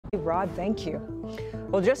Rod, thank you.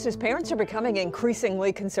 Well, just as parents are becoming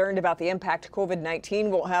increasingly concerned about the impact COVID-19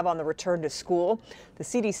 will have on the return to school, the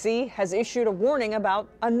CDC has issued a warning about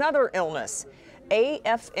another illness.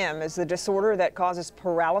 AFM is the disorder that causes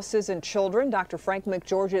paralysis in children. Dr. Frank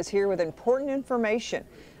McGeorge is here with important information.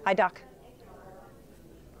 Hi, Doc.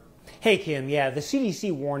 Hey, Kim. Yeah, the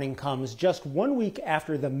CDC warning comes just 1 week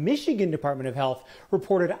after the Michigan Department of Health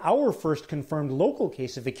reported our first confirmed local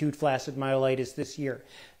case of acute flaccid myelitis this year.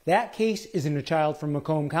 That case is in a child from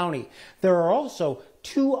Macomb County. There are also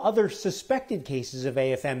 2 other suspected cases of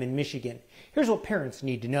AFM in Michigan. Here's what parents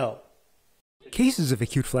need to know. Cases of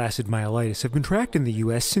acute flaccid myelitis have been tracked in the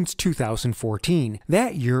U.S. since 2014.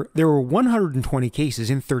 That year, there were 120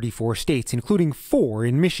 cases in 34 states, including 4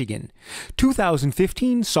 in Michigan.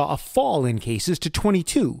 2015 saw a fall in cases to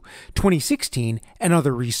 22. 2016,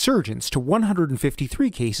 another resurgence to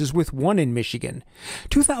 153 cases with 1 in Michigan.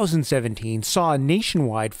 2017 saw a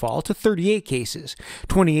nationwide fall to 38 cases.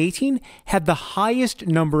 2018 had the highest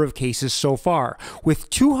number of cases so far,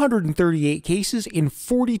 with 238 cases in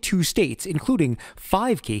 42 states, including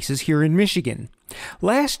 5 cases here in Michigan.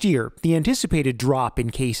 Last year, the anticipated drop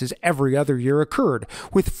in cases every other year occurred,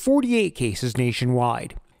 with 48 cases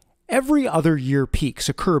nationwide. Every other year peaks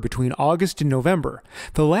occur between August and November.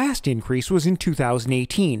 The last increase was in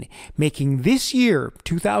 2018, making this year,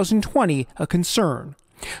 2020, a concern.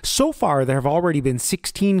 So far, there have already been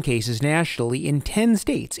 16 cases nationally in 10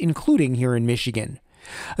 states, including here in Michigan.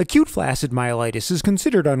 Acute flaccid myelitis is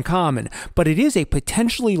considered uncommon, but it is a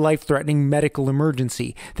potentially life-threatening medical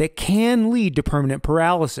emergency that can lead to permanent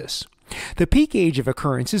paralysis. The peak age of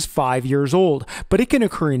occurrence is 5 years old, but it can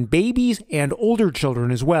occur in babies and older children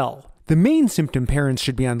as well. The main symptom parents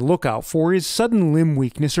should be on the lookout for is sudden limb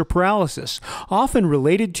weakness or paralysis, often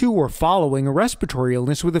related to or following a respiratory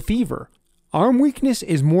illness with a fever. Arm weakness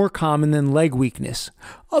is more common than leg weakness.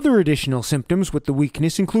 Other additional symptoms with the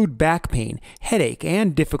weakness include back pain, headache,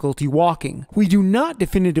 and difficulty walking. We do not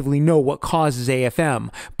definitively know what causes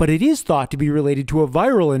AFM, but it is thought to be related to a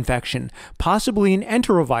viral infection, possibly an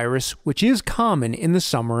enterovirus, which is common in the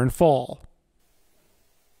summer and fall.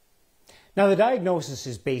 Now, the diagnosis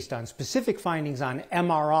is based on specific findings on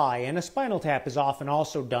MRI, and a spinal tap is often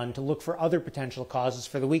also done to look for other potential causes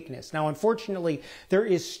for the weakness. Now, unfortunately, there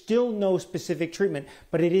is still no specific treatment,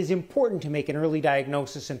 but it is important to make an early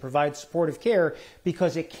diagnosis and provide supportive care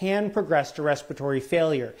because it can progress to respiratory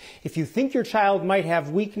failure. If you think your child might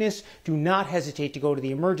have weakness, do not hesitate to go to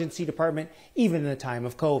the emergency department, even in the time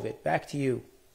of COVID. Back to you.